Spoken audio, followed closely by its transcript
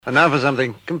And now for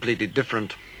something completely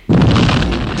different.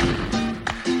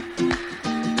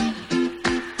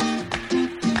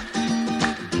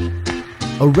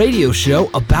 A radio show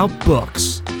about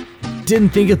books. Didn't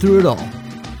think it through at all.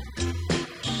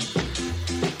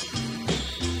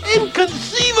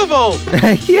 Inconceivable!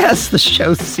 Yes, the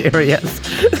show's serious.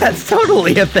 That's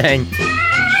totally a thing.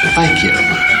 Thank you.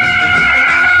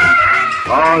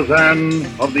 Tarzan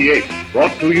of the Apes,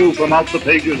 brought to you from out the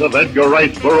pages of Edgar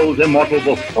Rice Burroughs' immortal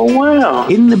book. Oh, wow.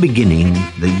 In the beginning,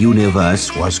 the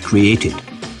universe was created.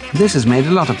 This has made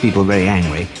a lot of people very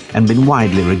angry and been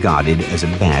widely regarded as a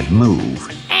bad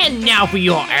move. And now for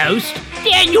your host,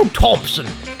 Daniel Thompson,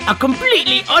 a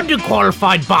completely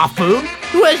underqualified buffoon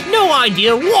who has no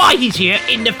idea why he's here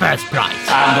in the first place.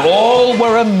 And all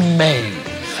were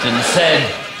amazed and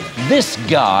said, "This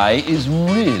guy is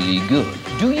really good.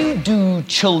 Do you do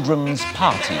children's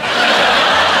parties?"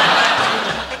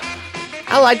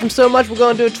 I liked him so much we're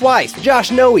going to do it twice. Josh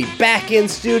Noe back in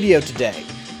studio today.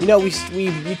 You know, we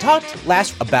talked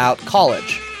last about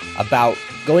college, about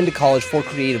going to college for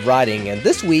creative writing, and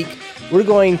this week we're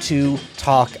going to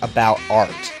talk about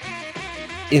art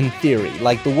in theory,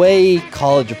 like the way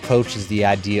college approaches the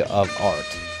idea of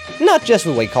art. Not just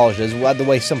the way college does, the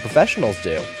way some professionals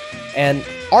do. And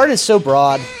art is so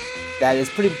broad that it's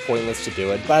pretty pointless to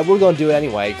do it, but we're going to do it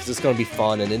anyway because it's going to be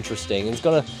fun and interesting. And it's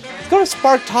going to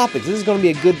spark topics. This is going to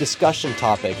be a good discussion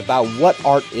topic about what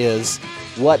art is,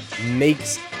 what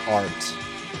makes art.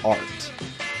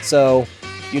 So,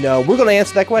 you know, we're going to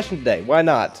answer that question today. Why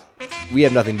not? We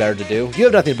have nothing better to do. You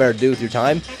have nothing better to do with your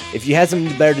time. If you had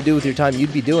something better to do with your time,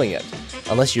 you'd be doing it.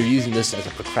 Unless you're using this as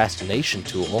a procrastination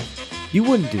tool. You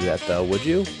wouldn't do that, though, would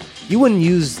you? You wouldn't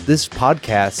use this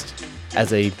podcast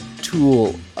as a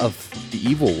tool of the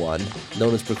evil one,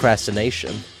 known as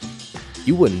procrastination.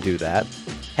 You wouldn't do that.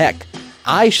 Heck,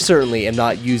 I certainly am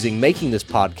not using making this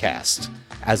podcast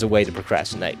as a way to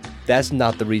procrastinate. That's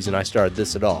not the reason I started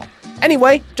this at all.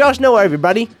 Anyway, Josh Noe,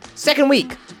 everybody. Second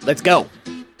week. Let's go. So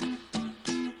let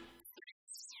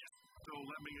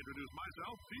me introduce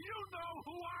myself. You know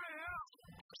who I am.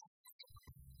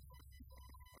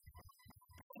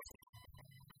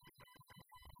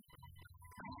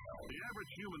 The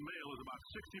average human male is about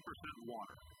 60%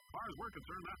 water. As far as we're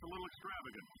concerned, that's a little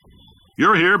extravagant.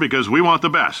 You're here because we want the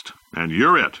best, and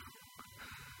you're it.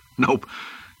 Nope.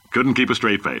 Couldn't keep a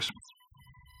straight face.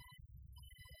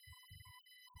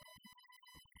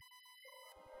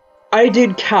 I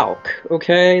did calc,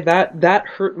 okay? That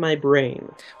hurt my brain.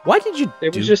 Why did you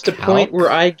It was just calc? A point where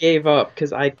I gave up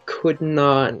because I could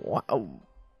not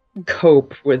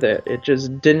cope with it. It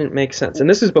just didn't make sense. And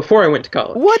this is before I went to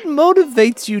college. What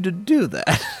motivates you to do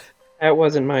that? That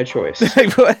wasn't my choice.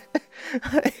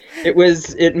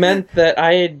 It meant that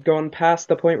I had gone past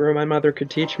the point where my mother could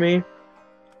teach me.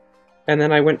 And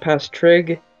then I went past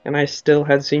Trig, and I still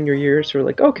had senior year, so we're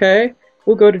like, okay,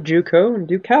 we'll go to JUCO and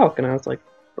do calc. And I was like,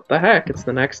 what the heck? It's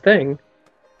the next thing.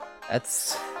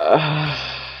 That's...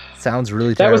 sounds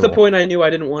really terrible. That was the point I knew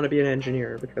I didn't want to be an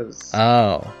engineer, because...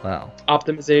 Oh, wow.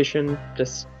 Optimization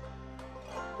just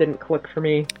didn't click for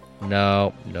me.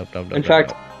 No. In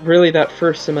fact, really that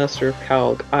first semester of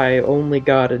calc, I only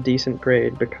got a decent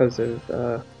grade because of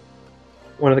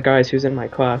one of the guys who's in my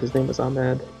class. His name was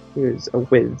Ahmed. He was a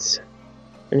whiz,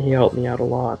 and he helped me out a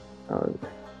lot.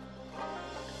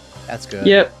 That's good.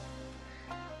 Yep.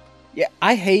 Yeah,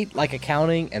 I hate like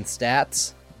accounting and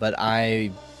stats, but I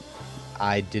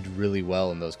did really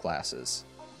well in those classes.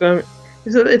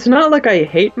 It's not like I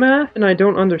hate math and I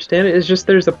don't understand it. It's just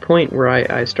there's a point where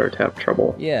I start to have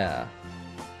trouble. Yeah.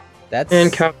 That's...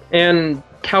 And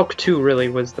Calc 2 really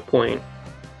was the point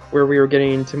where we were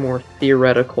getting into more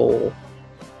theoretical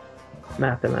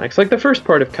mathematics. Like the first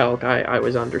part of Calc I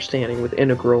was understanding with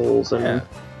integrals and...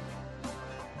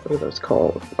 What are those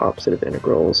called? Opposite of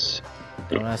integrals.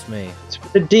 Don't ask me. It's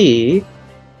with a D.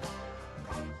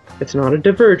 It's not a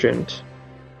divergent.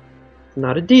 It's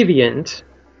not a deviant.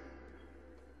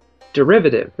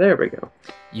 Derivative. There we go.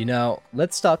 You know,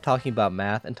 let's stop talking about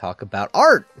math and talk about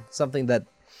art. Something that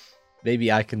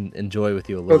maybe I can enjoy with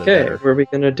you a little bit better. Okay, were we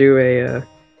going to do an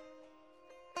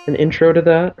intro to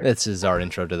that? This is our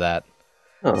intro to that.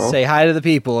 Oh. Say hi to the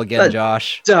people again,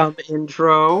 Josh. Dumb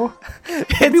intro.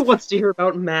 Nobody wants to hear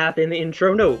about math in the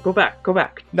intro. No, go back.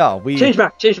 No, we... Change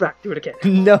back, do it again.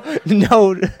 No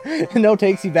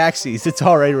takesy backsies. It's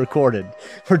already recorded.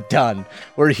 We're done.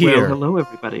 We're here. Well, hello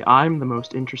everybody. I'm the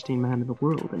most interesting man in the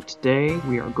world, and today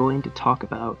we are going to talk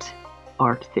about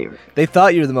art theory. They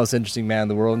thought you were the most interesting man in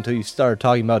the world until you started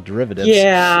talking about derivatives.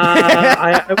 Yeah,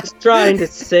 I was trying to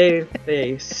save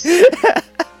face.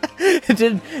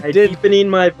 deepening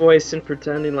my voice and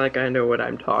pretending like I know what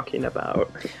I'm talking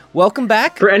about. Welcome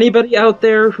back. For anybody out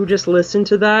there who just listened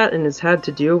to that and has had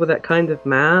to deal with that kind of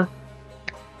math,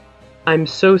 I'm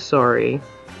so sorry.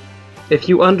 If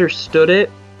you understood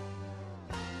it,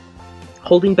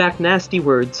 holding back nasty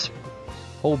words.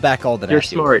 Hold back all the You're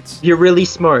nasty smart. words. You're really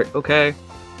smart, okay?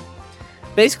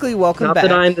 Basically, welcome Not back.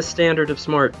 that I'm the standard of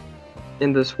smart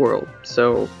in this world,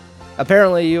 so...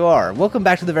 Apparently you are. Welcome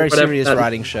back to the Very Whatever Serious that-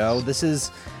 Writing Show. This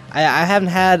is... I haven't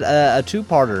had a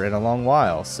two-parter in a long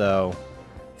while, so...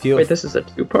 Wait, this is a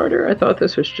two-parter? I thought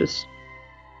this was just...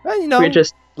 Well, you know, we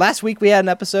just... last week we had an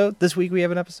episode. This week we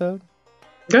have an episode.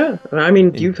 Yeah, I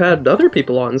mean, you've had other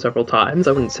people on several times.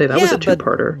 I wouldn't say that was a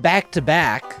two-parter. But back to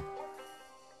back.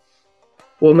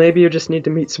 Well, maybe you just need to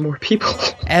meet some more people.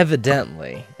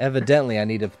 Evidently, I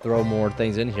need to throw more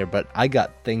things in here, but I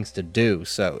got things to do,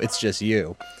 so it's just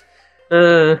you.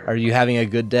 Are you having a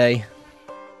good day?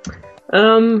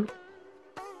 It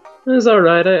was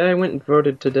alright. I went and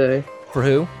voted today. For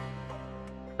who?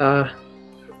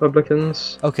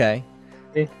 Republicans. Okay.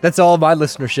 That's all my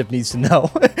listenership needs to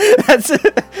know. That's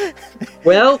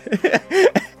Well,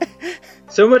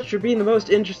 so much for being the most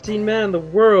interesting man in the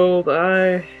world.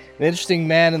 An interesting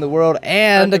man in the world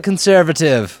and a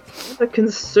conservative. A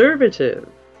conservative.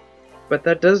 But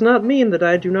that does not mean that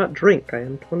I do not drink. I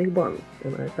am 21,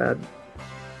 and I've had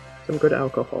some good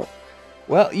alcohol.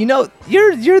 Well, you know,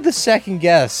 you're the second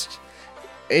guest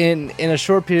in a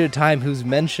short period of time who's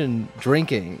mentioned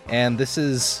drinking, and this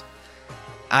is...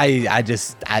 I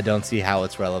don't see how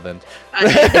it's relevant.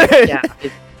 Yeah,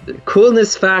 the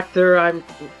coolness factor,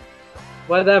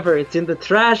 whatever, it's in the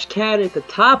trash can at the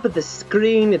top of the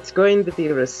screen. It's going to be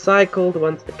recycled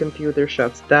once the computer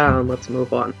shuts down. Let's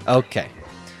move on. Okay.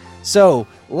 So,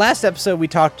 last episode we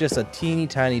talked just a teeny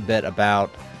tiny bit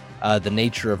about the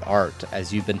nature of art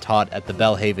as you've been taught at the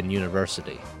Belhaven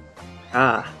University.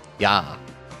 Ah. Yeah.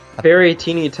 Very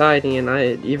teeny tiny, and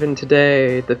even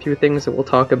today, the few things that we'll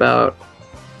talk about,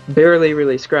 barely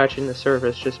really scratching the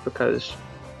surface just because...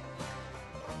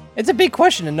 It's a big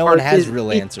question and no one has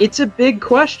real answers. It's a big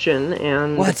question,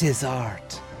 and... What is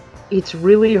art? It's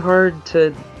really hard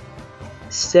to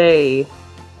say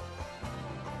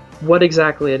what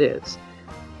exactly it is.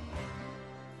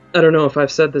 I don't know if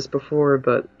I've said this before,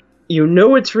 but you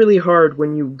know it's really hard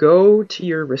when you go to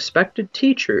your respected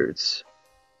teachers,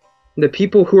 the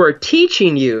people who are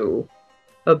teaching you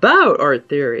about art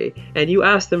theory, and you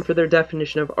ask them for their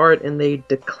definition of art, and they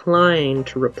decline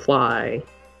to reply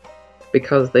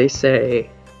because they say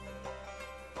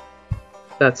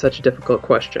that's such a difficult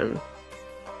question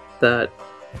that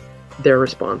their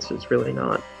response is really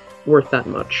not worth that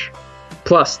much.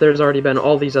 Plus, there's already been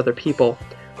all these other people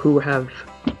who have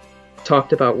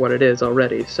talked about what it is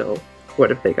already, so what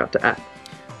if they got to act?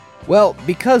 Well,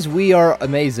 because we are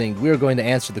amazing, we are going to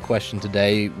answer the question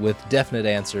today with definite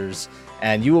answers,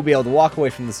 and you will be able to walk away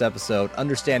from this episode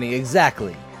understanding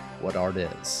exactly what art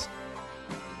is.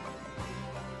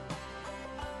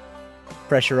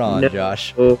 Pressure on, No.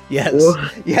 Josh. Oh. Yes,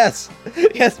 Oh. yes,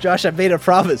 Josh, I made a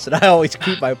promise, and I always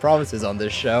keep my promises on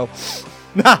this show.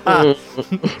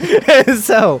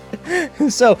 So,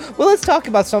 well, let's talk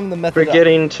about some of the methods.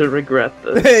 Beginning to regret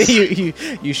this.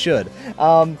 you should.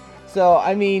 So,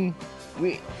 I mean,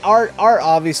 art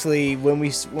obviously, when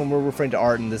we're referring to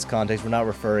art in this context, we're not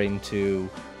referring to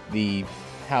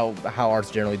how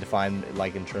art's generally defined,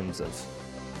 like in terms of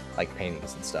like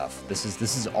paintings and stuff. This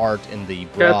is art in the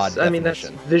broad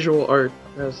definition. That's visual art,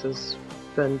 as has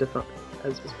been defined.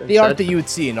 The art that you would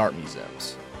see in art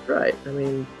museums. Right. I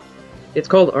mean, it's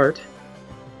called art.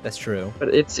 That's true.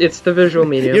 But it's the visual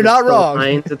medium. You're not it's wrong. The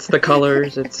lines, it's the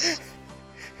colors. It's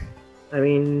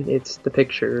the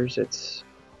pictures. It's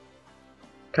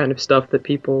kind of stuff that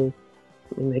people,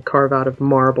 they carve out of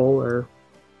marble or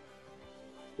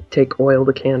take oil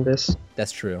to canvas.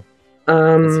 That's true.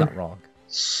 That's not wrong.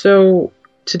 So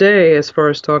today, as far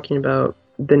as talking about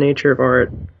the nature of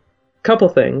art, couple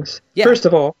things. Yeah. First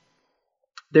of all,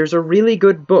 there's a really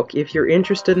good book if you're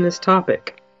interested in this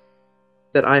topic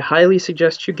that I highly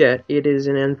suggest you get. It is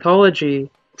an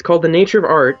anthology. It's called The Nature of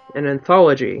Art, an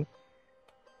anthology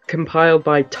compiled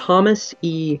by Thomas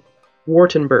E.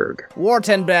 Wartenberg.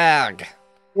 Wartenberg,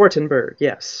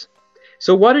 yes.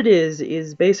 So what it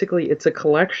is basically it's a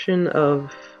collection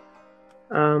of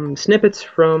snippets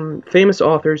from famous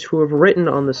authors who have written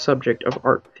on the subject of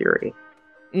art theory.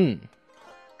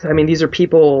 I mean, these are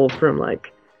people from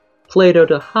like Plato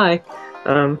to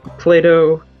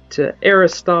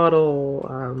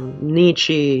Aristotle,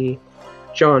 Nietzsche,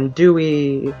 John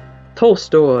Dewey,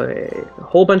 Tolstoy, a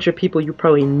whole bunch of people you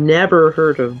probably never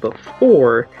heard of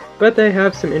before, but they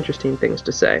have some interesting things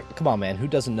to say. Come on, man. Who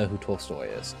doesn't know who Tolstoy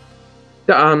is?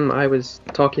 I was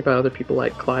talking about other people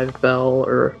like Clive Bell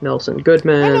or Nelson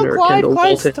Goodman I know or Clive. Kendall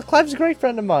Walton. Clive's a great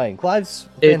friend of mine. Clive's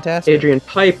fantastic. Adrian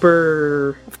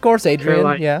Piper. Of course, Adrian.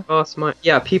 Caroline Yeah. Rossman.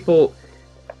 Yeah, people.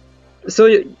 So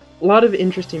a lot of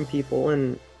interesting people,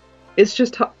 and it's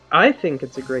just I think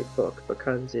it's a great book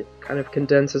because it kind of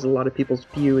condenses a lot of people's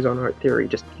views on art theory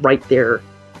just right there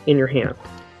in your hand.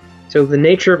 So The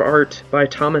Nature of Art by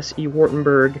Thomas E.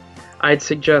 Wartenberg. I'd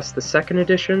suggest the second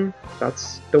edition.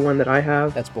 That's the one that I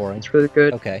have. That's boring. It's really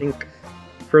good. Okay. I think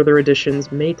further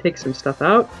editions may take some stuff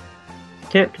out.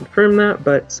 Can't confirm that,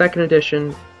 but second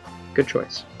edition, good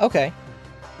choice. Okay.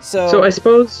 So So I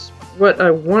suppose what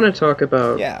I want to talk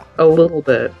about a little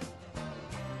bit.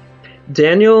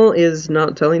 Daniel is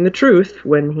not telling the truth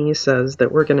when he says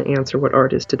that we're going to answer what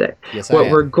art is today. Yes, what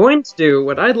we're going to do,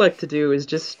 what I'd like to do, is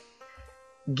just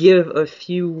give a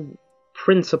few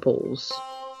principles,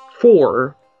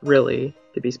 4, really,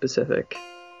 to be specific,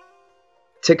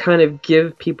 to kind of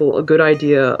give people a good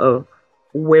idea of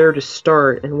where to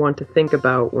start and what to think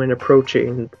about when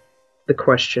approaching the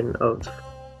question of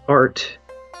art.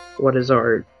 What is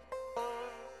art?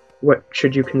 What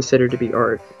should you consider to be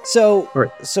art? So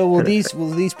will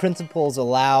these principles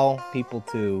allow people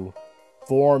to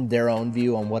form their own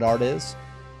view on what art is?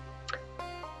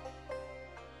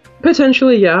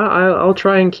 Potentially, yeah. I'll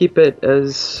try and keep it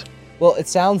as... Well, it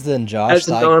sounds then, Josh, as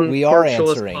like we are non-partial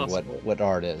as answering possible. what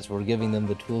art is. We're giving them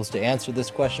the tools to answer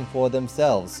this question for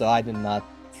themselves, so I did not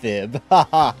fib.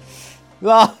 I'm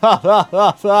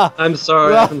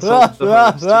sorry, I've insulted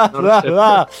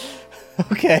the host.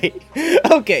 Okay.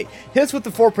 Hit us with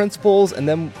the 4 principles, and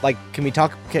then, like, can we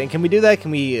talk? Can we do that?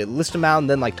 Can we list them out and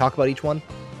then, like, talk about each one?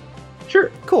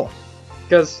 Sure. Cool.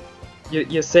 Because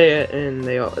you say it, and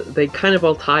they kind of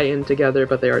all tie in together,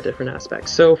 but they are different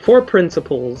aspects. So 4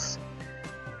 principles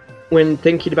when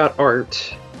thinking about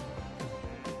art.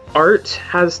 Art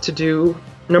has to do...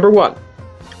 Number 1,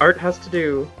 art has to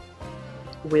do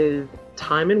with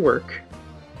time and work.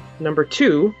 Number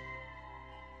 2,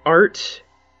 art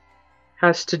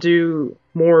has to do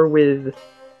more with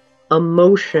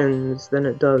emotions than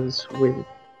it does with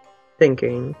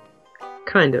thinking.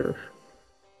 Kind of.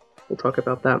 We'll talk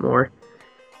about that more.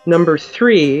 Number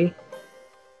 3...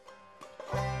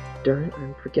 Darn it,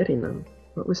 I'm forgetting them.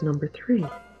 What was number 3?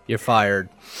 You're fired.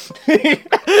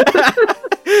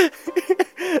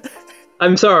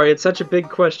 I'm sorry, it's such a big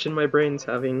question my brain's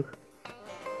taking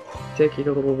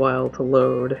a little while to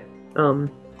load.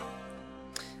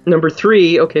 Number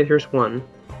 3, okay, here's 1.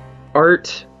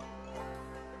 Art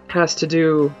has to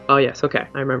do... Oh yes, okay,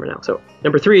 I remember now. So,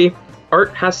 number 3,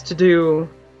 art has to do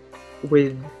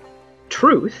with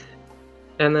truth.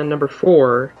 And then number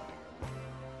 4,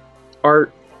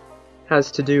 art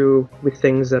has to do with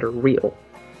things that are real.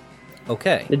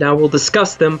 Okay. And now we'll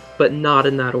discuss them, but not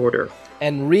in that order.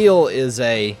 And real is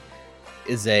an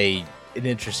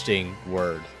interesting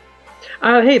word.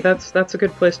 Hey, that's a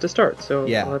good place to start. So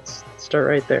yeah. Let's start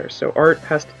right there. So art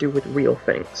has to do with real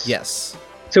things. Yes.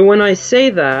 So when I say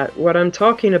that, what I'm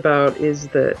talking about is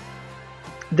that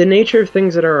the nature of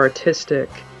things that are artistic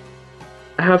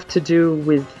have to do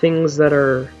with things that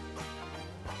are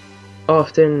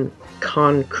often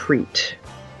concrete.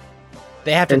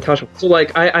 They have to... And touchable. So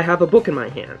like, I have a book in my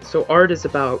hand. So art is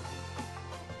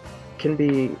can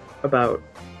be about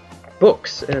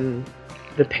books and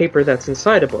the paper that's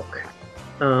inside a book.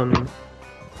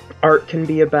 Art can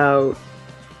be about,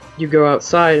 you go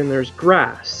outside and there's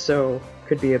grass, so it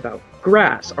could be about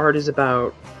grass. Art is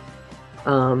about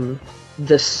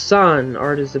the sun.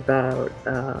 Art is about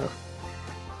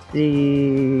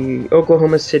the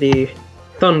Oklahoma City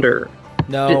Thunder.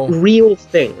 No. Real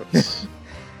things.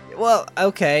 Well,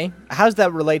 okay. How does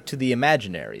that relate to the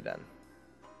imaginary, then?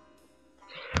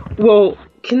 Well,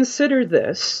 consider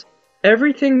this.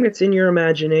 Everything that's in your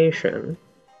imagination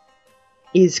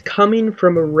is coming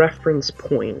from a reference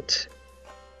point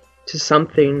to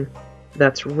something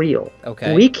that's real.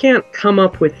 Okay. We can't come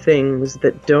up with things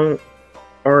that don't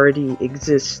already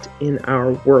exist in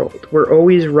our world. We're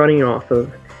always running off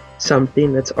of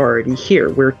something that's already here.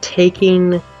 We're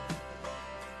taking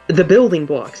the building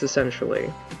blocks,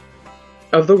 essentially,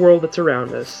 of the world that's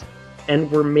around us,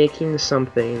 and we're making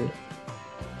something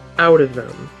out of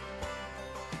them.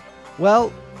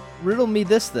 Well, riddle me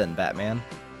this then, Batman.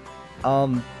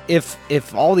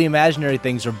 If all the imaginary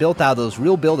things are built out of those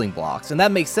real building blocks, and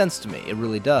that makes sense to me, it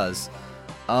really does,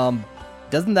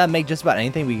 doesn't that make just about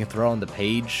anything we can throw on the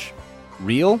page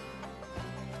real?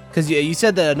 Because you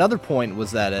said that another point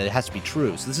was that it has to be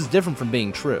true, so this is different from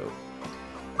being true.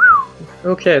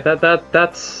 Okay,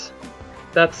 that's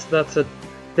a.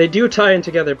 They do tie in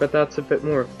together, but that's a bit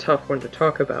more of a tough one to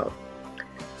talk about.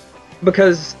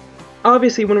 Because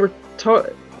obviously, when we're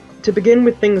to begin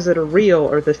with, things that are real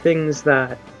are the things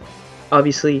that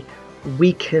obviously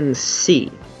we can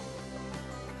see.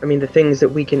 I mean, the things that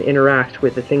we can interact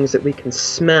with, the things that we can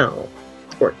smell,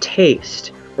 or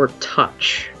taste, or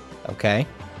touch. Okay.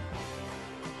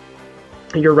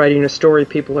 You're writing a story,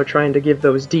 people are trying to give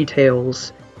those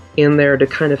details in there to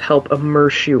kind of help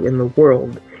immerse you in the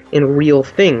world, in real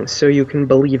things, so you can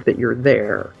believe that you're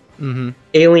there. Mm-hmm.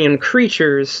 Alien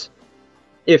creatures,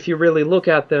 if you really look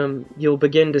at them, you'll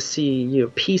begin to see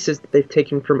pieces that they've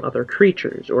taken from other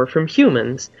creatures, or from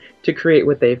humans, to create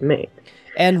what they've made.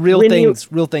 And real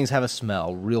things have a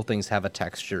smell. Real things have a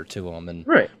texture to them, and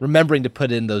right. remembering to put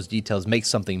in those details makes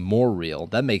something more real.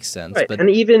 That makes sense. Right. But and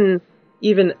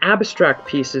even abstract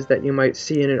pieces that you might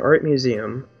see in an art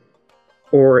museum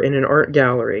or in an art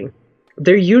gallery,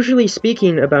 they're usually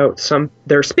speaking about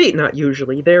they're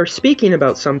speaking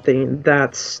about something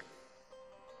that's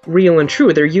real and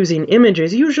true. They're using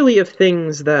images, usually of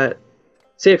things that,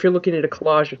 say if you're looking at a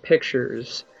collage of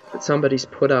pictures that somebody's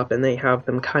put up and they have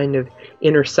them kind of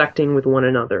intersecting with one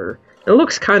another. It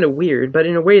looks kind of weird, but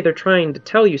in a way they're trying to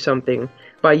tell you something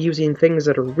by using things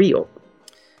that are real.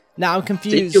 Now I'm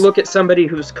confused. So if you look at somebody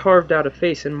who's carved out a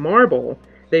face in marble,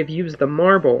 they've used the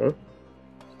marble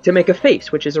to make a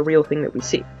face, which is a real thing that we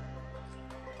see.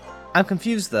 I'm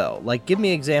confused though. Like, give me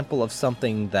an example of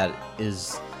something that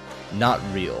is not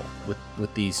real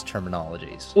with these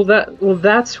terminologies. Well,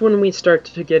 that's when we start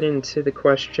to get into the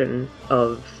question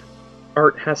of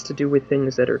art has to do with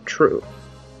things that are true.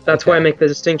 That's why I make the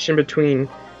distinction between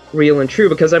real and true,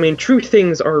 because I mean, true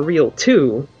things are real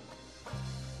too,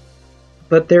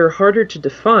 but they're harder to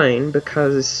define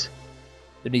because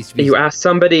you ask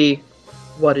somebody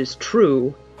what is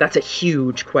true, that's a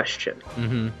huge question.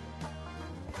 Mm-hmm.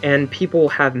 And people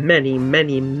have many,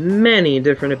 many, many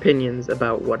different opinions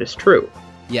about what is true.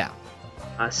 Yeah.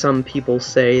 Some people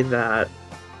say that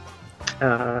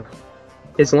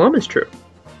Islam is true.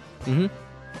 Mm-hmm.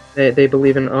 They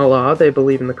believe in Allah, they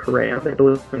believe in the Quran, they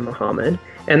believe in Muhammad,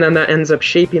 and then that ends up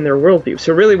shaping their worldview.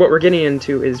 So really what we're getting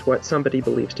into is what somebody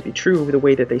believes to be true, the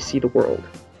way that they see the world.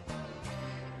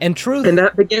 And truth. And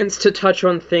that begins to touch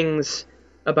on things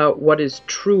about what is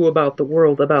true about the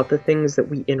world, about the things that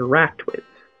we interact with.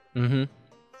 Mm-hmm.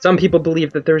 Some people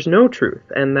believe that there's no truth,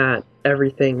 and that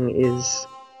everything is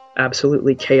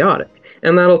absolutely chaotic.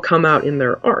 And that'll come out in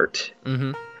their art.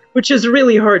 Mm-hmm. Which is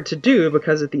really hard to do,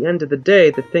 because at the end of the day,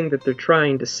 the thing that they're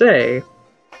trying to say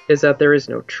is that there is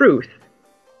no truth,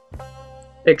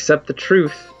 except the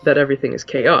truth that everything is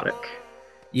chaotic.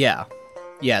 Yeah.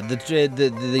 Yeah,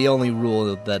 the only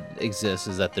rule that exists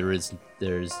is that there's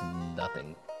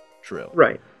nothing true.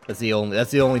 Right. That's the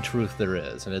only truth there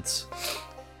is, and it's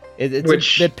a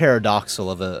bit paradoxical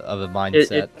of a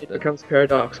mindset. It becomes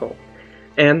paradoxical.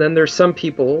 And then there's some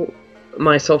people,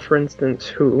 myself for instance,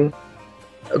 who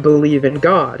believe in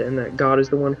God, and that God is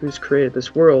the one who's created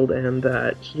this world, and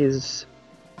that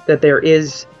there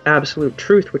is absolute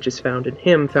truth which is found in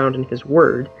Him, found in His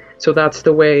Word. So that's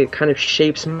the way it kind of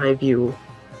shapes my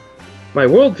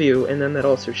worldview, and then that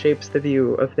also shapes the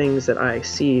view of things that I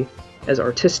see as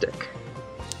artistic.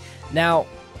 Now,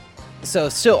 so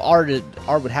still art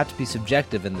would have to be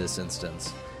subjective in this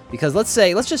instance, because let's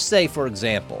just say, for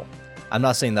example, I'm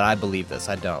not saying that I believe this,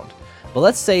 I don't, but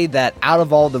let's say that out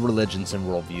of all the religions and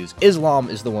worldviews, Islam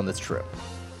is the one that's true.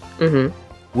 Mm-hmm.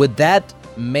 Would that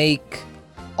make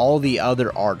all the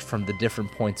other art from the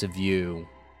different points of view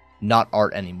not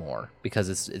art anymore, because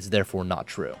it's therefore not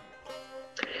true?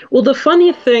 Well, the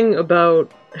funny thing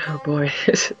about... Oh boy,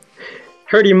 it's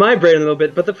hurting my brain a little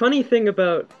bit, but the funny thing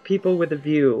about people with a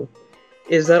view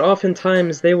is that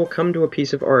oftentimes they will come to a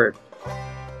piece of art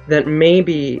that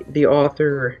maybe the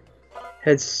author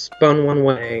had spun one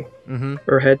way, mm-hmm.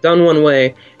 or had done one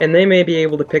way, and they may be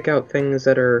able to pick out things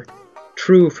that are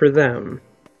true for them.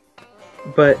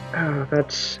 But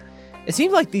that's... It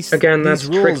seems like these again, these that's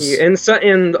rules... tricky,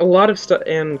 and a lot of stuff,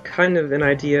 and kind of an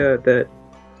idea that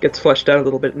gets fleshed out a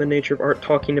little bit in the nature of art,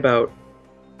 talking about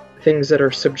things that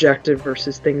are subjective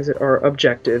versus things that are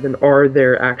objective, and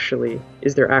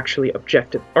is there actually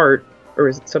objective art, or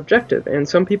is it subjective? And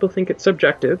some people think it's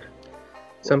subjective.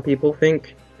 Some people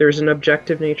think there's an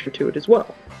objective nature to it as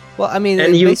well. Well, I mean,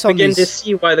 and you begin to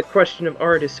see why the question of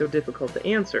art is so difficult to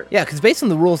answer. Yeah, because based on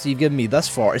the rules that you've given me thus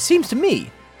far, it seems to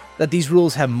me that these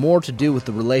rules have more to do with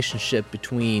the relationship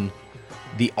between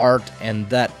the art and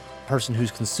that person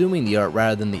who's consuming the art,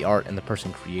 rather than the art and the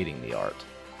person creating the art.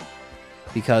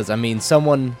 Because, I mean,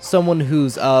 someone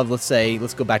who's of, let's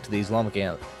go back to the Islamic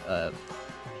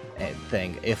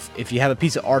thing. If you have a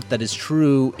piece of art that is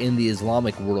true in the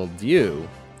Islamic worldview,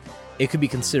 it could be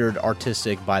considered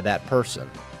artistic by that person.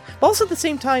 But also at the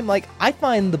same time, like, I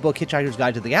find the book Hitchhiker's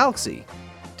Guide to the Galaxy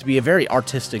to be a very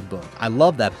artistic book. I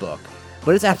love that book,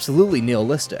 but it's absolutely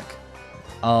nihilistic.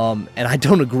 And I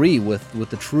don't agree with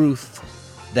the truth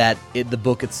that the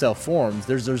book itself forms.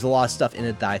 There's a lot of stuff in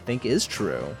it that I think is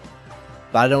true,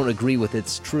 but I don't agree with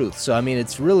its truth. So, I mean,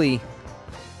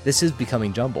 this is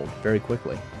becoming jumbled very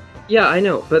quickly. Yeah, I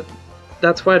know, but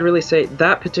that's why I'd really say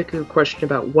that particular question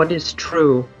about what is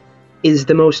true is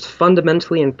the most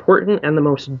fundamentally important and the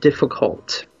most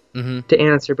difficult to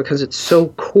answer, because it's so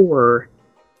core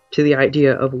to the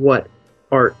idea of what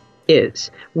art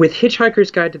is. With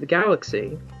Hitchhiker's Guide to the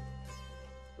Galaxy,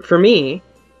 for me,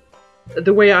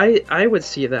 the way I would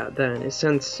see that then is,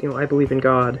 since, I believe in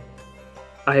God,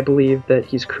 I believe that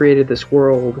he's created this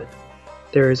world,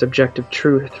 there is objective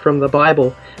truth from the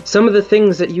Bible. Some of the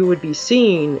things that you would be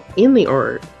seeing in the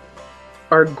art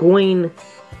are going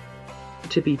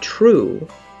to be true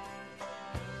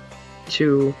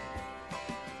to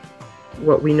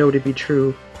what we know to be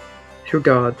true through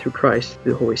God, through Christ,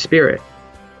 through the Holy Spirit.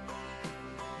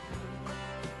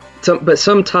 But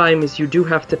sometimes you do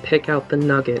have to pick out the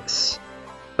nuggets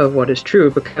of what is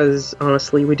true, because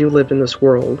honestly, we do live in this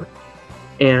world,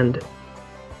 and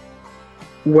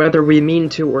whether we mean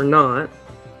to or not,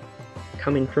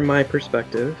 coming from my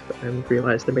perspective, I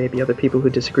realize there may be other people who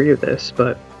disagree with this,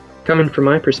 but coming from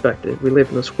my perspective, we live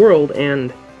in this world,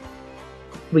 and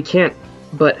we can't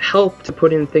but help to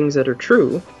put in things that are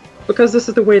true, because this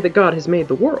is the way that God has made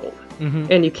the world,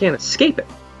 and you can't escape it.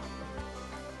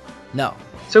 No.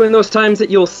 So in those times that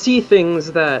you'll see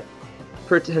things that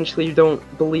potentially you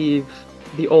don't believe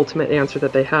the ultimate answer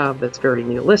that they have, that's very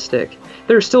nihilistic,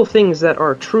 there are still things that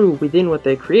are true within what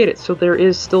they created, so there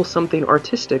is still something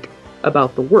artistic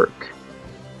about the work.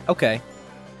 Okay.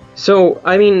 So,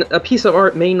 I mean, a piece of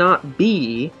art may not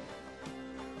be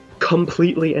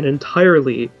completely and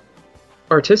entirely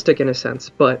artistic in a sense,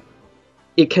 but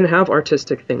it can have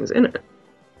artistic things in it.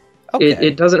 Okay.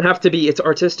 It doesn't have to be it's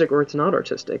artistic or it's not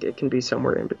artistic. It can be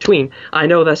somewhere in between. I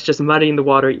know that's just muddying the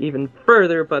water even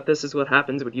further, but this is what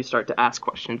happens when you start to ask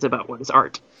questions about what is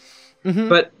art.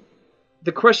 But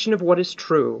the question of what is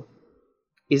true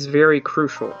is very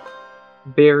crucial.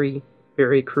 Very,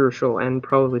 very crucial, and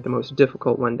probably the most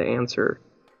difficult one to answer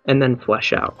and then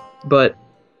flesh out. But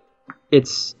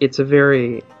it's a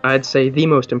very, I'd say, the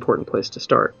most important place to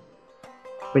start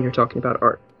when you're talking about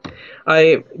art.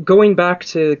 Going back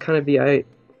to kind of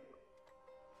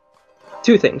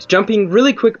two things. Jumping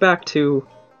really quick back to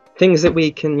things that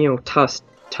we can,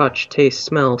 touch, taste,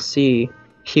 smell, see,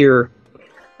 hear.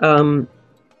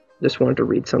 Just wanted to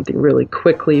read something really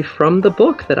quickly from the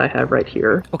book that I have right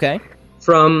here. Okay.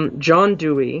 From John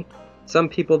Dewey. Some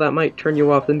people that might turn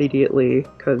you off immediately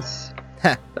because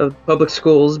of public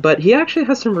schools, but he actually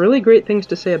has some really great things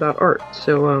to say about art.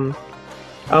 So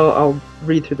I'll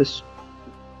read through this.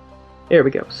 There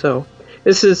we go. So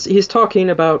he's talking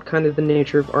about kind of the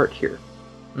nature of art here.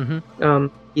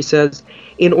 He says,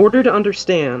 in order to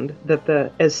understand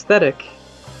the aesthetic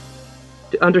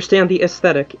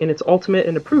in its ultimate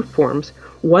and approved forms,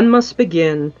 one must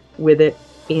begin with it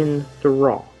in the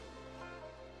raw.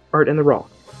 Art in the raw.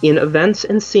 In events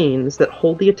and scenes that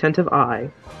hold the attentive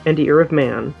eye and ear of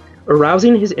man,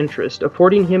 arousing his interest,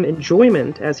 affording him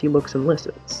enjoyment as he looks and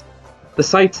listens. The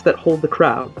sights that hold the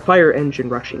crowd, the fire engine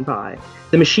rushing by,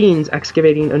 the machines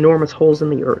excavating enormous holes in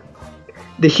the earth,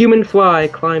 the human fly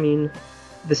climbing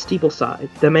the steeple side,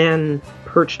 the man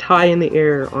perched high in the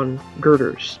air on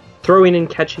girders, throwing and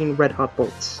catching red-hot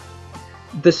bolts.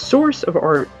 The source of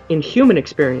art in human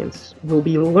experience will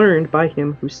be learned by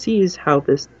him who sees how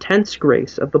this tense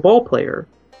grace of the ball player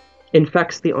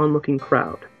infects the onlooking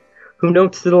crowd, who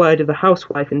notes the delight of the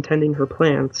housewife in tending her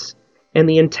plants, and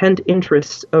the intent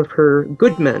interests of her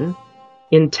goodmen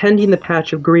in tending the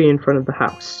patch of green in front of the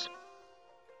house.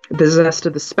 The zest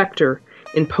of the spectre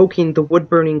in poking the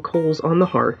wood-burning coals on the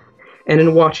hearth, and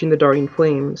in watching the darting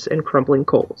flames and crumbling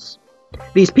coals.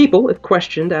 These people, if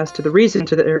questioned as to the reason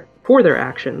for their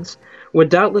actions, would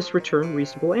doubtless return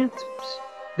reasonable answers.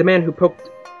 The man who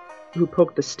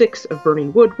poked the sticks of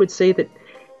burning wood would say that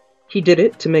he did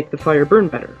it to make the fire burn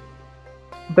better.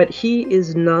 But he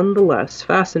is nonetheless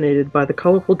fascinated by the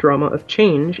colorful drama of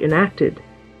change enacted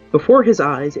before his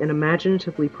eyes and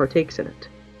imaginatively partakes in it.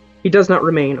 He does not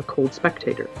remain a cold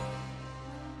spectator.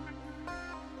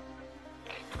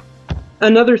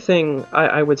 Another thing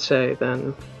I would say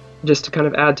then, just to kind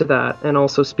of add to that, and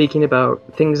also speaking about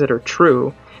things that are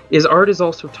true, is art is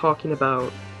also talking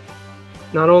about,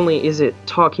 not only is it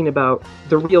talking about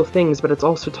the real things, but it's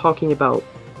also talking about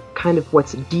kind of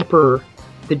what's deeper,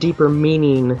 the deeper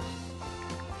meaning,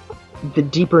 the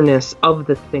deeperness of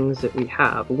the things that we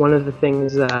have. One of the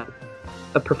things that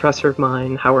a professor of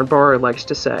mine, Howard Barr, likes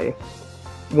to say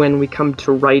when we come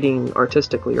to writing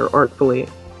artistically or artfully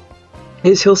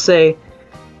is he'll say,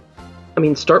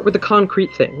 start with the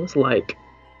concrete things like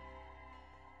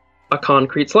a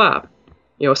concrete slab,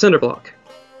 a cinder block.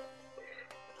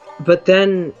 But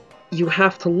then you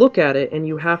have to look at it and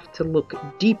you have to look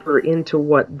deeper into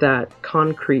what that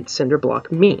concrete cinder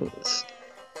block means.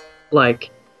 Like,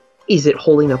 is it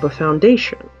holding up a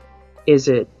foundation? Is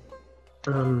it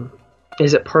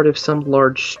part of some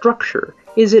large structure?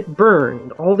 Is it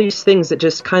burned? All these things that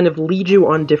just kind of lead you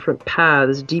on different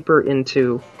paths deeper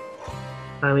into,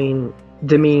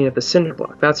 the meaning of the cinder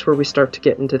block. That's where we start to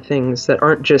get into things that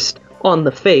aren't just on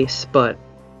the face, but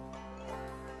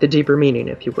the deeper meaning,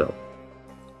 if you will.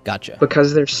 Gotcha.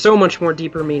 Because there's so much more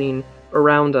deeper meaning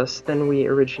around us than we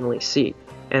originally see.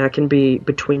 And it can be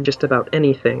between just about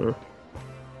anything,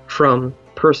 from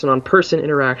person-on-person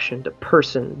interaction to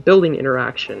person-building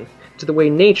interaction to the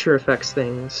way nature affects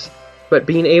things, but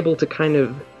being able to kind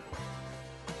of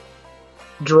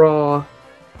draw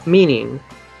meaning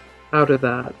out of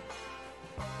that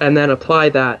and then apply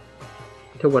that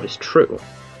to what is true.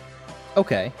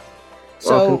 Okay.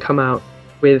 So can come out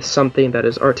with something that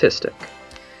is artistic.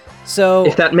 So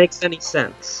if that makes any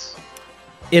sense.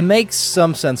 It makes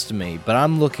some sense to me, but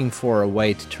I'm looking for a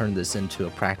way to turn this into a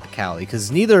practicality, because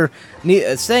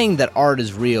saying that art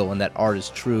is real and that art is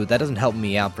true, that doesn't help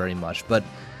me out very much. But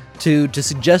to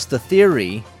suggest the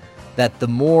theory that the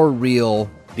more real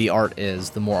the art is,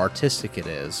 the more artistic it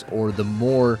is, or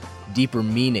the deeper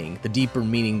meaning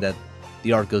that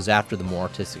the art goes after, the more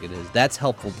artistic it is, that's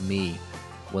helpful to me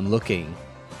when looking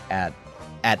at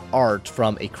art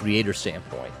from a creator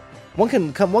standpoint. One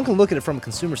can look at it from a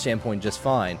consumer standpoint just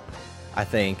fine, I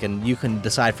think, and you can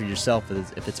decide for yourself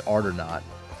if it's art or not.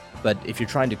 But if you're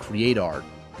trying to create art,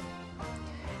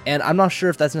 and I'm not sure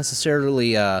if that's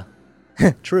necessarily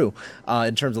true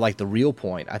in terms of like the real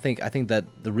point. I think that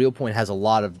the real point has a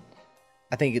lot of.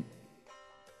 I think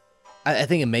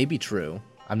it may be true.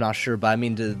 I'm not sure, but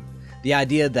the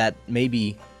idea that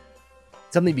maybe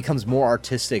something becomes more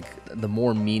artistic the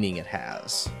more meaning it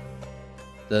has.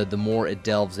 The more it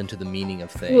delves into the meaning of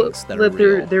things that are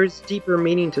real. There's deeper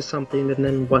meaning to something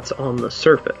than what's on the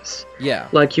surface. Yeah.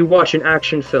 Like you watch an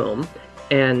action film,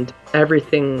 and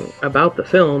everything about the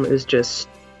film is just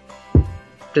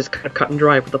kind of cut and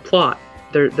dry with the plot.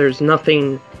 There's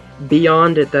nothing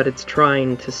beyond it that it's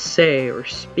trying to say or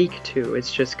speak to.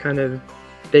 It's just kind of,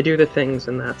 they do the things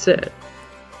and that's it.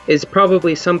 It's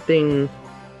probably something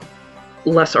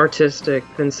less artistic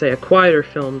than, say, a quieter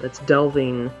film that's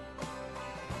delving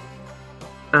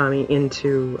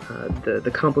into the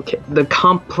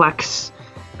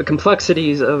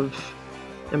complexities of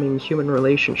human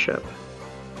relationship.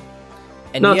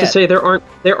 And not to say there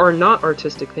are not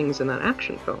artistic things in that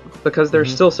action film, because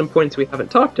there's still some points we haven't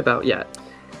talked about yet.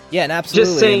 Yeah, and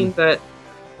absolutely. Just saying that,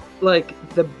 like,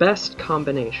 the best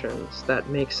combinations that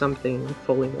make something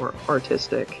fully more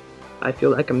artistic. I feel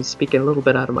like I'm speaking a little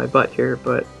bit out of my butt here,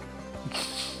 but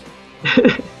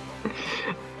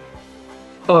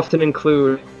often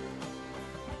include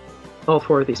all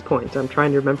four of these points. I'm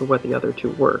trying to remember what the other two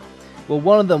were. Well,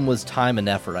 one of them was time and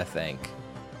effort, I think.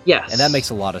 Yes. And that makes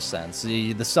a lot of sense.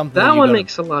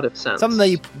 Makes a lot of sense. Something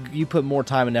that you put more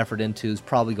time and effort into is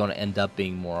probably going to end up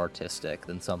being more artistic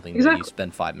than something that you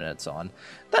spend 5 minutes on.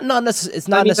 It's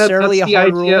not necessarily that's a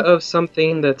hard the idea rule. of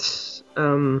something that's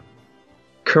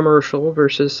commercial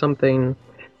versus something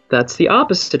that's the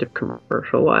opposite of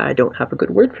commercial. I don't have a good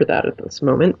word for that at this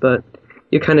moment, but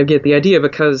you kind of get the idea,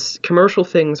 because commercial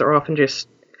things are often just,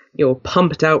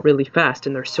 pumped out really fast,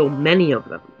 and there's so many of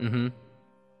them. Mm-hmm.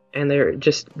 And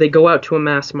they go out to a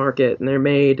mass market, and they're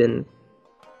made, and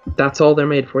that's all they're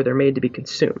made for. They're made to be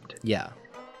consumed. Yeah.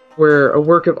 Where a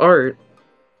work of art,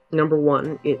 number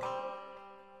one,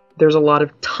 there's a lot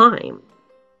of time.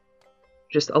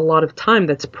 Just a lot of time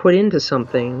that's put into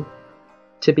something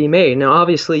to be made. Now,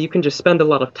 obviously, you can just spend a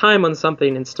lot of time on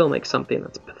something and still make something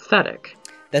that's pathetic.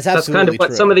 That's absolutely kind of what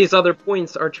true. Some of these other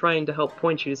points are trying to help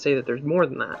point you to say that there's more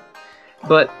than that.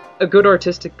 But a good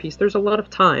artistic piece, there's a lot of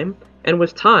time, and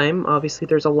with time, obviously,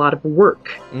 there's a lot of work.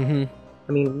 Mm-hmm.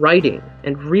 Writing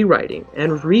and rewriting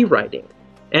and rewriting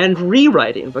and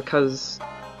rewriting, because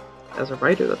as a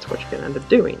writer, that's what you're going to end up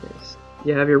doing. Is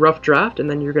you have your rough draft, and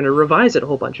then you're going to revise it a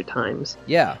whole bunch of times.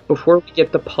 Yeah. Before we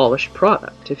get the polished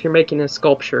product. If you're making a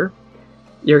sculpture,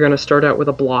 you're going to start out with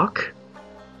a block,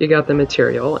 you got the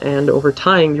material, and over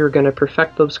time you're going to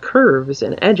perfect those curves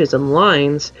and edges and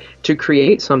lines to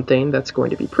create something that's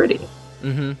going to be pretty.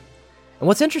 And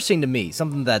what's interesting to me,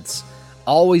 something that's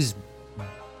always,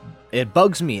 it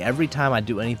bugs me every time I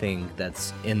do anything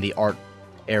that's in the art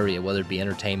area, whether it be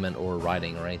entertainment or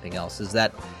writing or anything else, is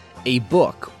that a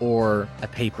book or a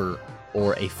paper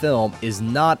or a film is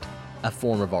not a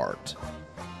form of art.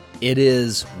 It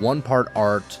is one part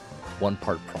art, one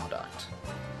part product.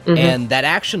 And that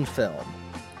action film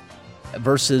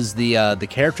versus the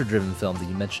character-driven film that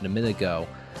you mentioned a minute ago,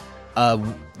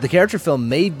 the character film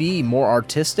may be more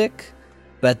artistic,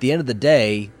 but at the end of the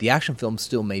day, the action film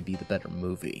still may be the better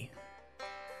movie.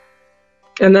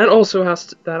 And that also has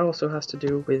to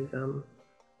do with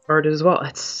art as well.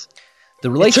 It's a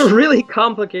really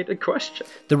complicated question.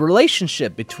 The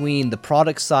relationship between the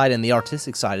product side and the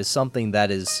artistic side is something that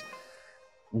is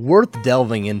worth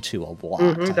delving into a lot,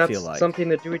 I feel like. That's something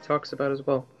that Dewey talks about as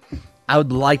well. I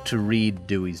would like to read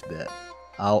Dewey's bit.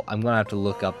 I'm going to have to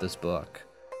look up this book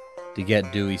to get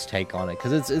Dewey's take on it,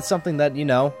 because it's something that, you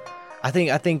know, I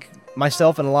think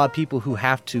myself and a lot of people who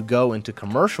have to go into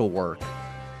commercial work,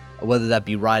 whether that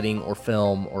be writing or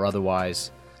film or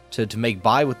otherwise, to make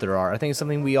by with their art, I think it's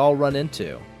something we all run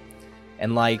into.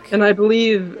 And I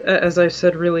believe, as I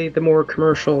said, really the more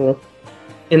commercial,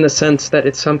 in the sense that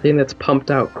it's something that's pumped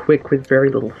out quick with very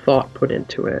little thought put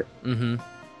into it.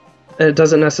 It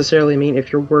doesn't necessarily mean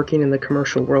if you're working in the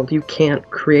commercial world, you can't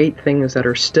create things that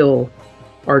are still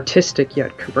artistic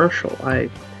yet commercial.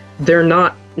 They're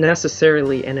not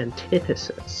necessarily an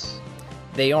antithesis.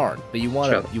 They aren't, but you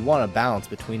want a balance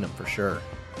between them for sure.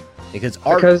 Because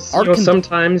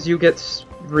sometimes you get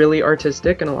really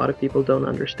artistic and a lot of people don't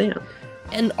understand.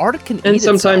 And art can And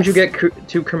sometimes you get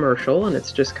too commercial and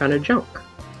it's just kind of junk.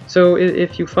 So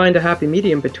if you find a happy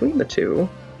medium between the two,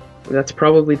 that's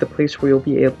probably the place where you'll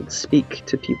be able to speak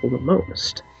to people the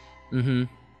most.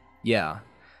 Yeah.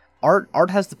 Art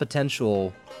has the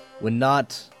potential, when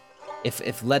not,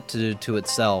 if led to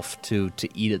itself, to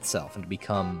eat itself and to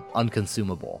become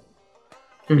unconsumable.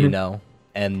 You know?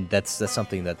 And that's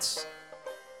something that's,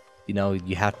 you know,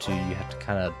 you have to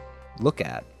kind of look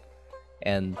at.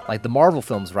 And like the Marvel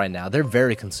films right now, they're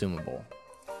very consumable.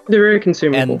 They're very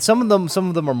consumable. And some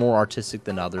of them are more artistic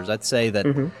than others. I'd say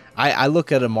that I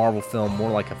look at a Marvel film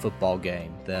more like a football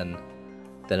game than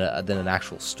an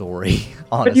actual story,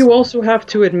 honestly. But you also have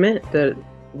to admit that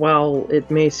while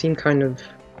it may seem kind of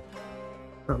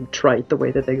trite the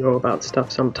way that they go about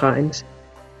stuff sometimes,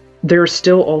 there's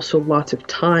still also lots of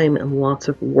time and lots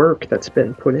of work that's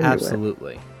been put into it.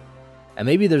 Absolutely. And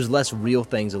maybe there's less real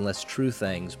things and less true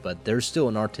things, but there's still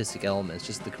an artistic element. It's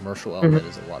just the commercial element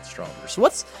is a lot stronger. So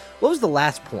what was the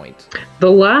last point?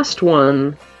 The last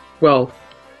one, well,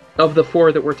 of the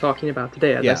four that we're talking about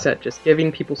today, as I said, just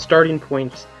giving people starting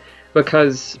points,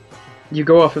 because you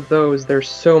go off of those, there's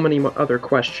so many other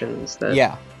questions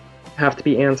that have to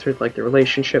be answered, like the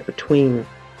relationship between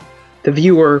the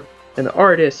viewer and the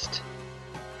artist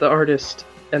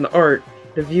and the art,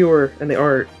 the viewer and the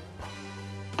art.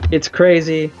 It's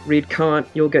crazy. Read Kant,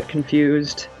 you'll get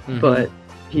confused, but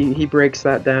he breaks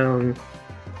that down.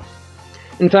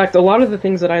 In fact, a lot of the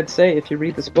things that I'd say, if you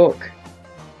read this book,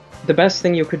 the best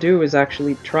thing you could do is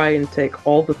actually try and take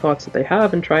all the thoughts that they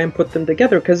have and try and put them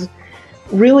together, because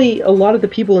really a lot of the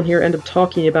people in here end up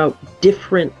talking about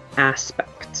different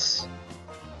aspects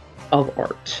of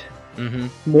art.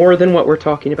 More than what we're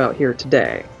talking about here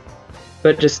today,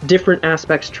 but just different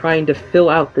aspects trying to fill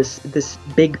out this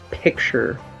big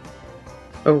picture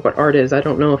of what art is. I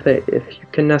don't know if you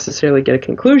can necessarily get a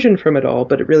conclusion from it all,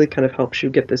 but it really kind of helps you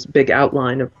get this big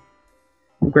outline of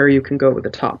where you can go with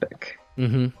the topic.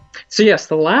 So yes,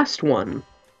 the last one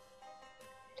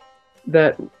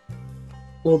that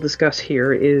we'll discuss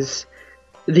here is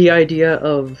the idea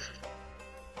of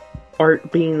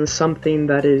art being something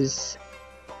that is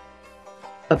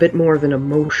a bit more of an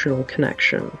emotional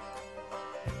connection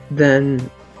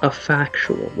than a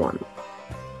factual one.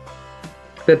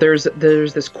 That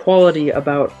there's this quality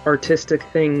about artistic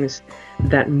things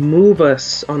that move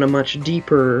us on a much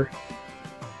deeper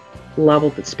level,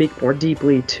 that speak more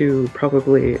deeply to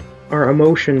probably our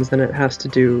emotions than it has to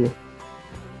do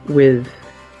with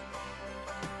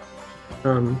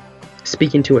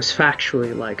speaking to us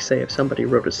factually, like, say, if somebody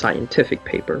wrote a scientific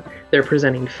paper, they're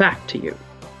presenting fact to you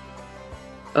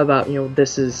about, you know,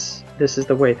 this is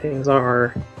the way things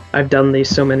are, I've done these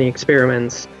so many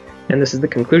experiments, and this is the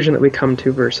conclusion that we come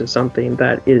to, versus something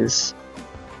that is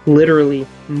literally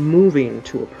moving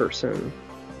to a person.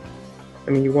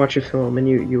 I mean, you watch a film and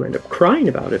you end up crying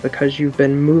about it because you've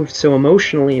been moved so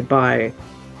emotionally by,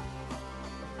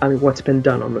 I mean, what's been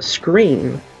done on the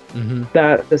screen,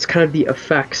 That's kind of the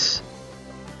effects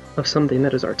of something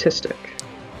that is artistic.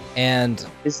 And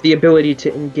it's the ability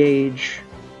to engage,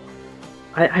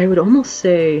 I would almost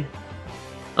say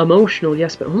emotional,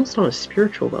 yes, but almost on a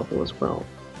spiritual level as well.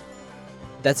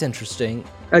 That's interesting.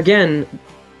 Again,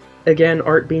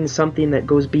 art being something that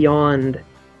goes beyond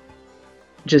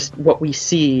just what we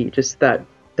see, just that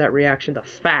reaction, the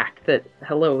fact that,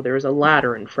 hello, there's a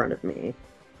ladder in front of me.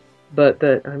 But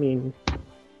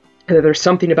there's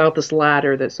something about this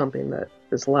ladder that's something that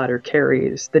this ladder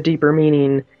carries, the deeper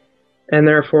meaning, and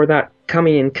therefore that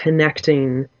coming and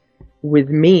connecting with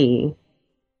me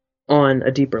on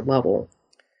a deeper level.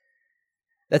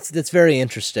 That's very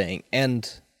interesting,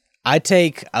 and I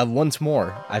take once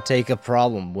more. I take a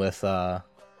problem with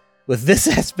this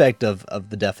aspect of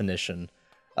the definition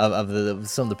of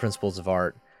some of the principles of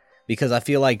art, because I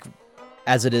feel like,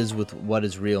 as it is with what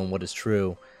is real and what is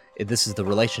true, this is the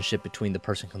relationship between the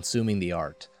person consuming the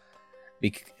art,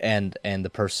 and the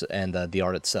person and the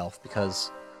art itself,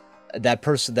 because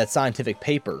that scientific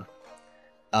paper,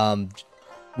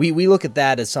 we look at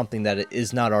that as something that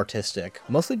is not artistic,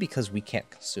 mostly because we can't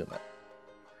consume it.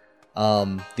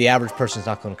 The average person is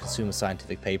not going to consume a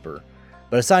scientific paper,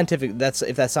 but if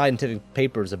that scientific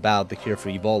paper is about the cure for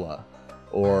Ebola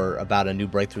or about a new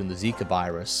breakthrough in the Zika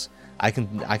virus, I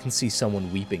can see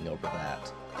someone weeping over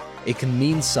that. It can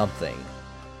mean something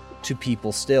to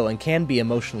people still and can be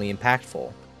emotionally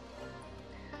impactful.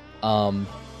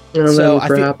 So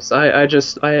perhaps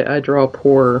I draw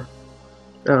poor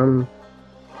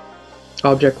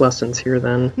object lessons here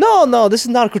then. No, this is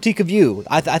not a critique of you.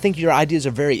 I think your ideas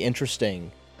are very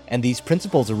interesting, and these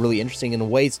principles are really interesting in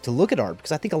ways to look at art,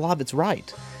 because I think a lot of it's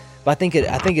right. But I think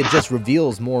it just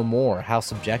reveals more and more how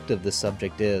subjective this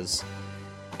subject is.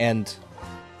 And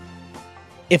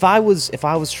if I was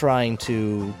trying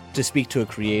to speak to a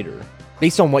creator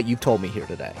based on what you've told me here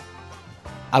today,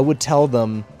 I would tell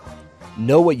them,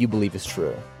 know what you believe is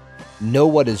true, know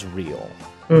what is real,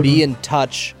 be in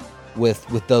touch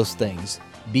with those things,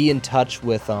 be in touch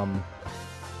with the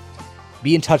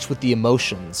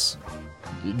emotions,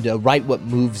 write what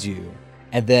moves you,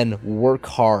 and then work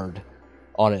hard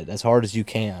on it, as hard as you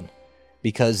can,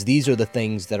 because these are the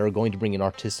things that are going to bring an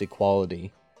artistic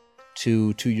quality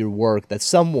to your work that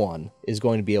someone is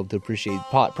going to be able to appreciate.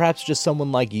 Perhaps just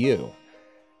someone like you.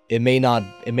 It may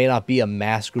not be a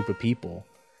mass group of people,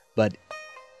 but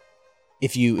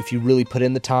if you really put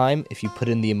in the time, if you put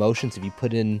in the emotions, if you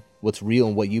put in what's real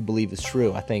and what you believe is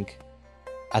true, I think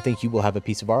you will have a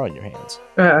piece of art on your hands.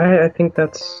 I think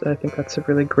that's a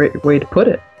really great way to put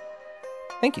it.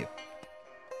 Thank you.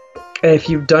 If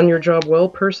you've done your job well,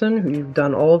 person, you've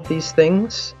done all of these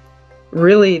things,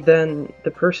 really, then the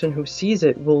person who sees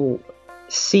it will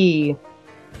see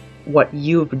what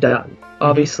you've done.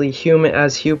 Obviously,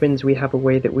 as humans, we have a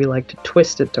way that we like to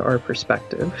twist it to our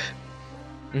perspective.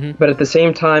 But at the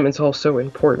same time, it's also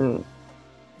important,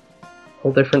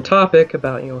 whole different topic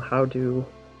about, how does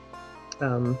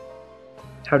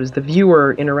the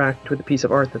viewer interact with the piece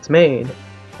of art that's made,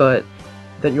 but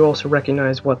that you also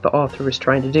recognize what the author is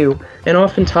trying to do. And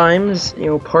oftentimes,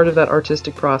 part of that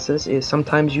artistic process is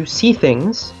sometimes you see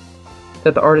things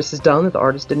that the artist has done that the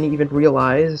artist didn't even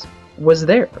realize was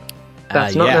there.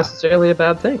 That's not necessarily a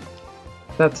bad thing.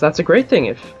 That's a great thing.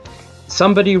 If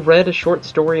somebody read a short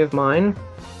story of mine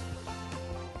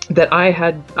that I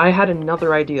had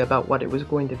another idea about what it was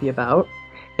going to be about,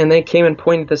 and they came and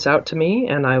pointed this out to me,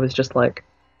 and I was just like,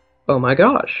 oh my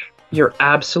gosh, you're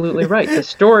absolutely right. The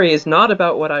story is not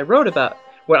about what I wrote about,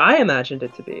 what I imagined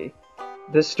it to be.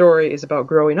 This story is about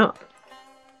growing up.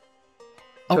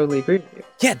 Totally agree with you.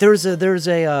 Yeah, there's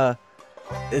the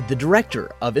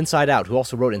director of Inside Out, who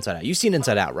also wrote Inside Out. You've seen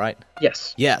Inside Out, right?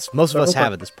 Yes. Yes, most of us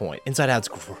have at this point. Inside Out's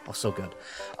so good.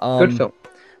 Good film.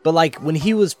 But when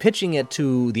he was pitching it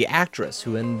to the actress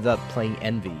who ended up playing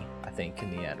Envy, I think,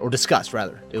 in the end, or Disgust,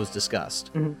 rather. It was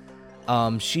Disgust.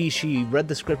 She read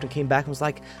the script and came back and was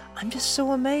like, I'm just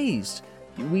so amazed.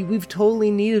 We've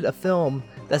totally needed a film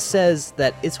that says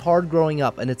that it's hard growing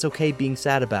up and it's okay being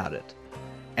sad about it.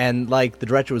 And the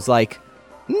director was like,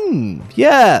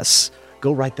 yes,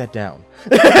 go write that down.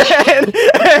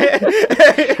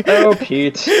 Oh,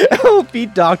 Pete. Oh,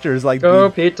 Pete Doctor is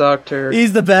Pete Doctor.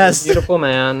 He's the best. Beautiful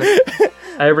man.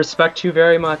 I respect you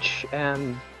very much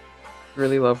and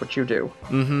really love what you do.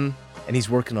 And he's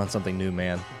working on something new,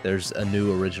 man. There's a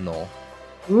new original.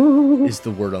 Ooh. Is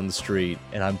the word on the street,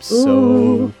 and I'm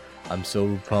so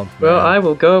pumped. Well, man. I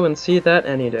will go and see that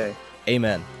any day.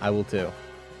 Amen. I will too.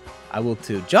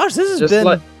 Josh, this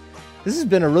has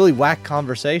been a really whack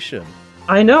conversation.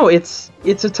 I know, it's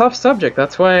a tough subject.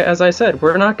 That's why, as I said,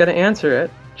 we're not going to answer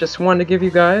it. Just wanted to give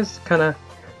you guys kind of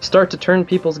start to turn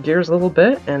people's gears a little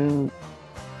bit and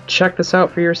check this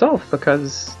out for yourself,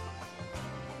 because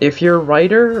if you're a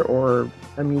writer or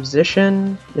a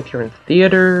musician, if you're in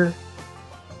theater,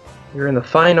 you're in the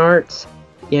fine arts,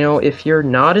 if you're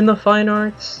not in the fine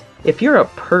arts, if you're a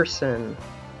person,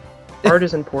 art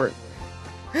is important.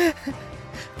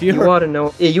 You ought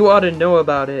to know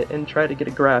about it and try to get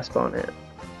a grasp on it.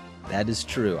 That is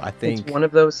true. I think it's one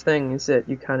of those things that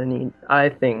you kind of need. I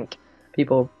think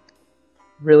people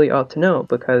really ought to know,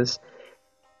 because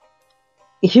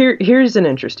here's an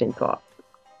interesting thought.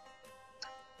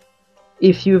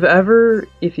 If you've ever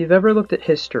looked at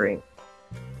history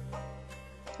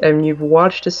and you've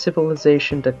watched a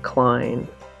civilization decline,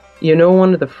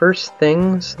 one of the first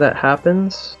things that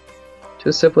happens to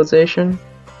a civilization,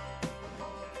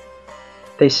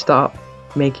 they stop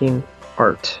making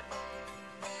art.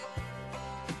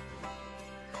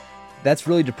 That's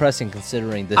really depressing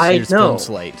considering this year's film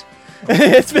slate.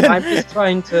 I'm just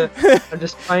trying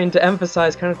to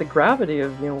emphasize kind of the gravity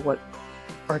of what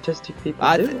artistic people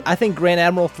do. I think Grand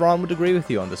Admiral Thrawn would agree with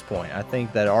you on this point. I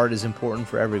think that art is important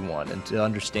for everyone, and to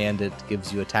understand it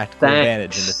gives you a tactical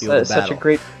advantage in the field of battle. Such a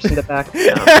great person to back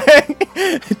down.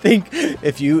 I think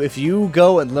if you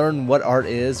go and learn what art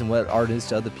is and what art is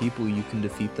to other people, you can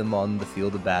defeat them on the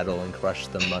field of battle and crush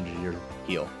them under your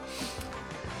heel.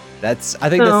 I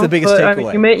think that's the biggest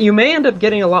takeaway. I mean, you may end up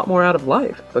getting a lot more out of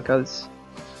life, because...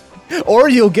 Or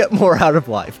you'll get more out of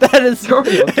life. That is... Or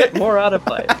you'll get more out of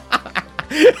life.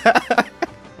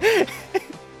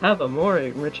 Have a more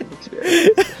enriching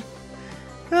experience.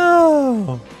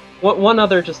 Oh. One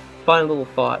other just fun little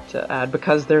thought to add,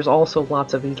 because there's also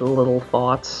lots of these little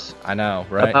thoughts. I know,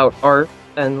 right? About art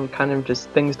and kind of just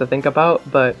things to think about,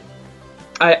 but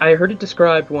I heard it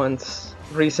described once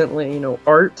recently,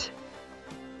 art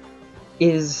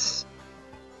is,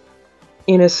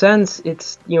 in a sense,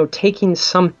 it's, taking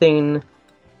something...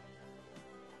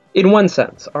 In one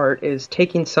sense, art is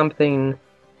taking something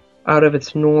out of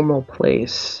its normal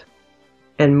place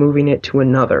and moving it to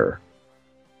another.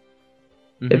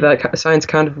 Mm-hmm. If that sounds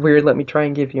kind of weird, let me try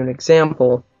and give you an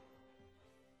example.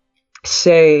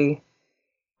 Say,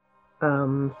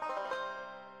 the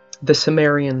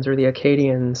Sumerians or the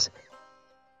Akkadians,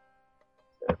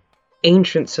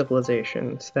 ancient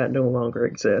civilizations that no longer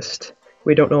exist,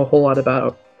 we don't know a whole lot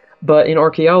about. But in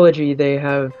archaeology, they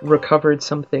have recovered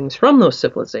some things from those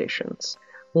civilizations,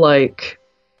 like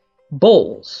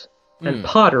bowls and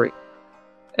pottery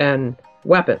and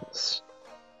weapons.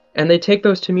 And they take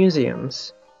those to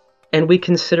museums, and we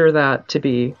consider that to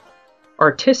be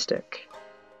artistic.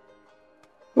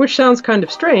 Which sounds kind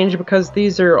of strange, because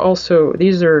these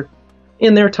are,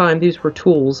 in their time, these were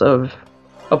tools of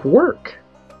work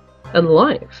and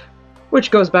life. Which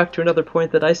goes back to another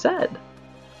point that I said,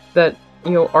 that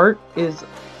art is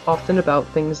often about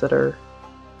things that are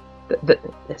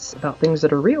it's about things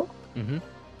that are real. Mm-hmm.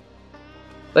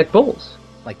 Like bowls.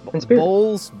 Like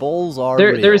bowls are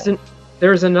real.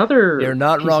 There's another. You're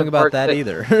not wrong about that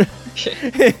either.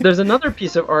 There's another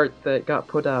piece of art that got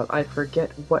put out. I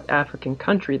forget what African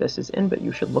country this is in, but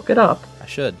you should look it up. I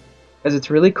should, because it's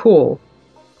really cool.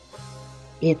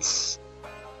 It's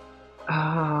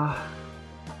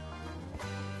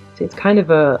it's kind of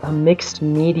a mixed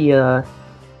media.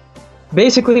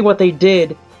 Basically what they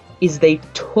did is they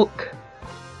took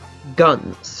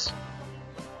guns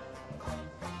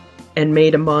and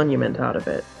made a monument out of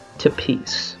it to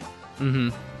peace.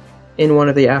 Mm-hmm. In one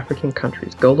of the African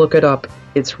countries. Go look it up.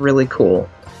 It's really cool.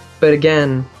 But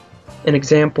again, an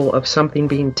example of something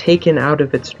being taken out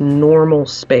of its normal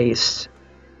space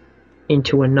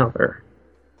into another.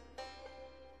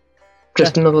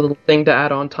 Just another little thing to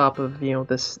add on top of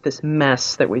this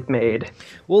mess that we've made.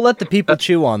 We'll let the people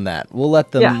chew on that. We'll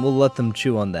let them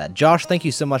chew on that. Josh, thank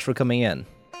you so much for coming in.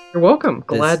 You're welcome.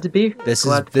 Glad to be here. This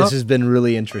has been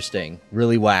really interesting,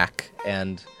 really whack,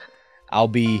 and I'll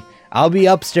be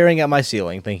up staring at my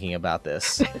ceiling thinking about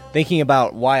this, thinking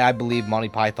about why I believe Monty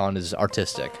Python is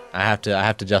artistic. I have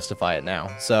to justify it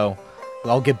now. So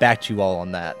I'll get back to you all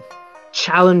on that.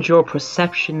 Challenge your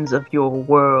perceptions of your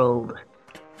world.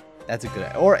 That's a good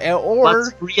idea. Or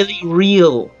what's really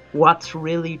real? What's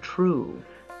really true?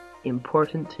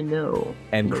 Important to know.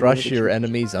 And crush your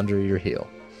enemies under your heel.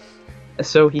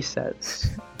 So he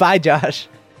says. Bye, Josh.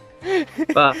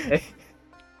 Bye.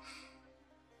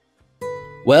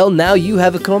 Well, now you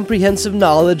have a comprehensive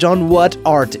knowledge on what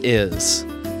art is.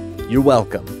 You're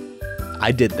welcome.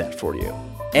 I did that for you.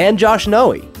 And Josh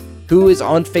Noe, who is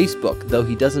on Facebook, though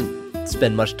he doesn't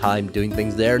spend much time doing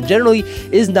things there, and generally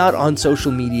is not on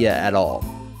social media at all.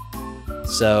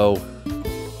 So,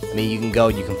 I mean, you can go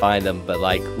and you can find him, but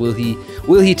will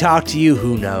he talk to you?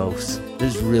 Who knows?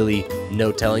 There's really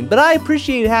no telling, but I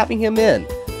appreciate having him in.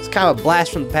 It's kind of a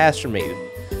blast from the past for me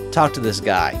to talk to this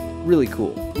guy. Really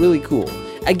cool, really cool.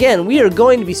 Again, we are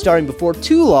going to be starting before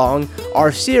too long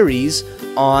our series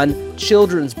on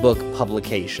children's book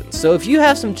publications. So if you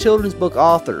have some children's book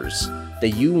authors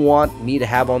that you want me to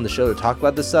have on the show to talk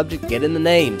about this subject, get in the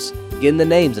names. Get in the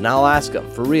names and I'll ask them.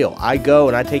 For real. I go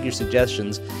and I take your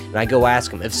suggestions and I go ask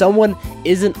them. If someone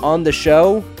isn't on the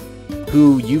show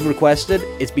who you've requested,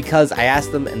 it's because I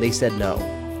asked them and they said no.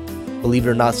 Believe it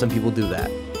or not, some people do that.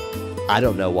 I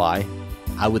don't know why.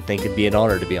 I would think it'd be an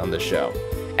honor to be on this show.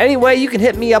 Anyway, you can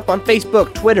hit me up on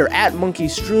Facebook, Twitter,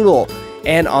 @MonkeyStrudel,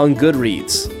 and on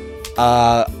Goodreads.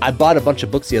 I bought a bunch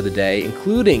of books the other day,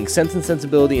 including Sense and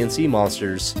Sensibility and Sea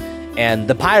Monsters, and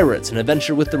The Pirates, An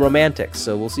Adventure with the Romantics,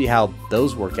 so we'll see how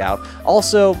those work out.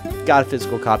 Also, got a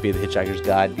physical copy of The Hitchhiker's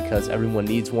Guide, because everyone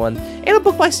needs one, and a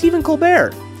book by Stephen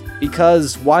Colbert,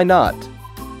 because why not?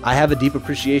 I have a deep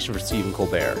appreciation for Stephen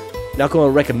Colbert. Not going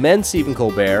to recommend Stephen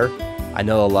Colbert. I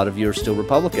know a lot of you are still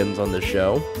Republicans on this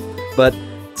show, but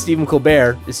Stephen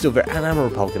Colbert is still very, and I'm a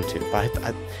Republican too,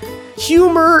 but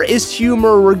humor is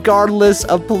humor regardless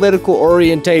of political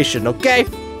orientation, okay?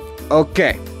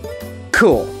 Okay,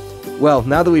 cool. Well,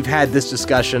 now that we've had this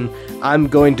discussion, I'm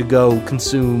going to go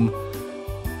consume,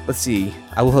 let's see,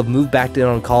 I will have moved back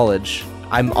down on college.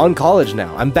 I'm on college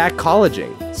now, I'm back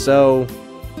colleging, so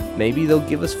maybe they'll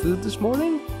give us food this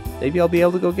morning? Maybe I'll be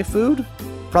able to go get food?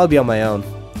 Probably be on my own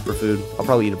for food. I'll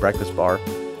probably eat a breakfast bar.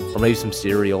 Or maybe some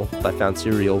cereal, if I found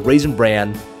cereal. Raisin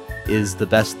Bran is the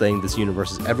best thing this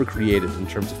universe has ever created in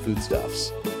terms of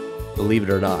foodstuffs. Believe it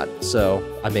or not. So,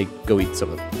 I may go eat some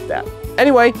of that.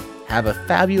 Anyway, have a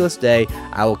fabulous day.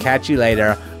 I will catch you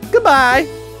later. Goodbye!